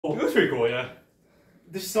It was pretty cool, yeah.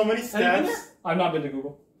 There's so many steps. I've not been to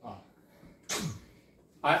Google. Oh.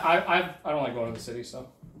 I don't like going to the city, so.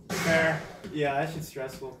 Fair. Yeah, that shit's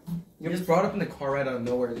stressful. You just brought up in the car right out of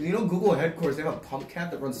nowhere. You know Google headquarters, they have a pump cat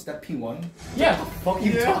that runs step P1? Yeah. What the fuck are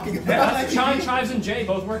you talking about? Chives and Jay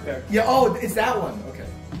both work there. Yeah, oh, it's that one. Okay.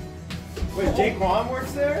 Wait, Jake Kwan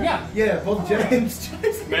works there? Yeah. Yeah, both James.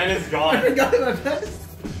 Man is gone. I forgot about that.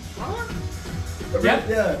 Yep.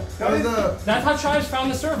 Yeah. That was That's how Chives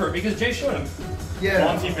found the server, because Jay showed him. Yeah.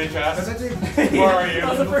 Monty bitch ass. That's actually. Where are you? That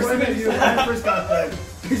was the first thing that he When said. I first got there.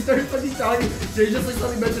 He started fucking talking. Jay just like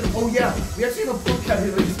suddenly mentioned, oh yeah, we actually have a pump cat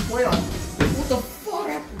here that we just play on. Like, what the fuck?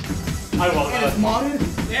 I love And it's that. modded?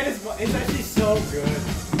 And it's actually so good.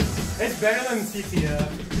 It's better than CTF.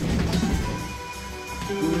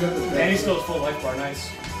 And he still has full life bar, nice.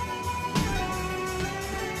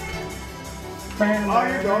 Oh,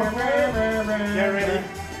 you're going for it? Get ready.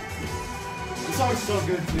 This song's so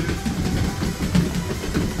good, too.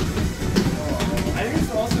 I think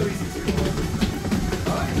it's also easy to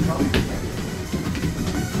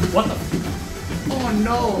What the? Oh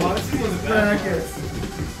no! Wow, this was a bad brackets.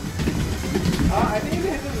 I think you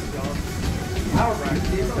can hit this jump. Our bracket.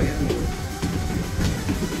 He's probably hitting me.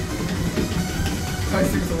 I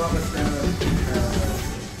think it's a lot less stamina.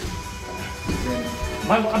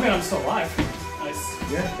 I mean, I'm still alive. Nice.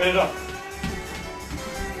 Yeah. Get it up.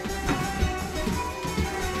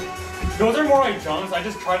 Those are more like jumps. I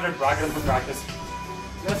just tried to bracket them for practice.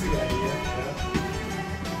 That's a good idea. Yeah.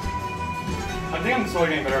 I think I'm slowly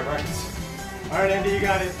getting better at practice. Alright, Andy, you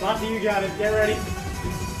got it. Monty, you got it. Get ready.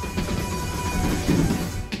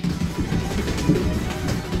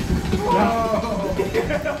 Oh.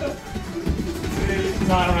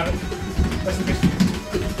 No, I don't have it. Rest in peace.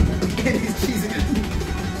 And he's cheesing it.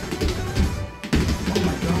 Oh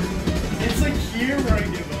my god. It's like here where I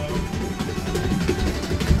give up.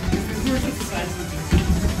 This is where the sense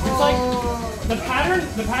It's like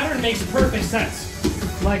the pattern makes perfect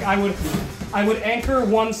sense. Like I would anchor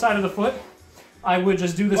one side of the foot. I would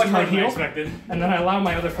just do this with my heel, and then I allow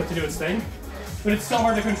my other foot to do its thing. But it's so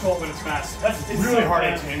hard to control when it's fast. It's really hard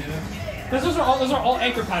to change it. Those are all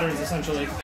anchor patterns essentially.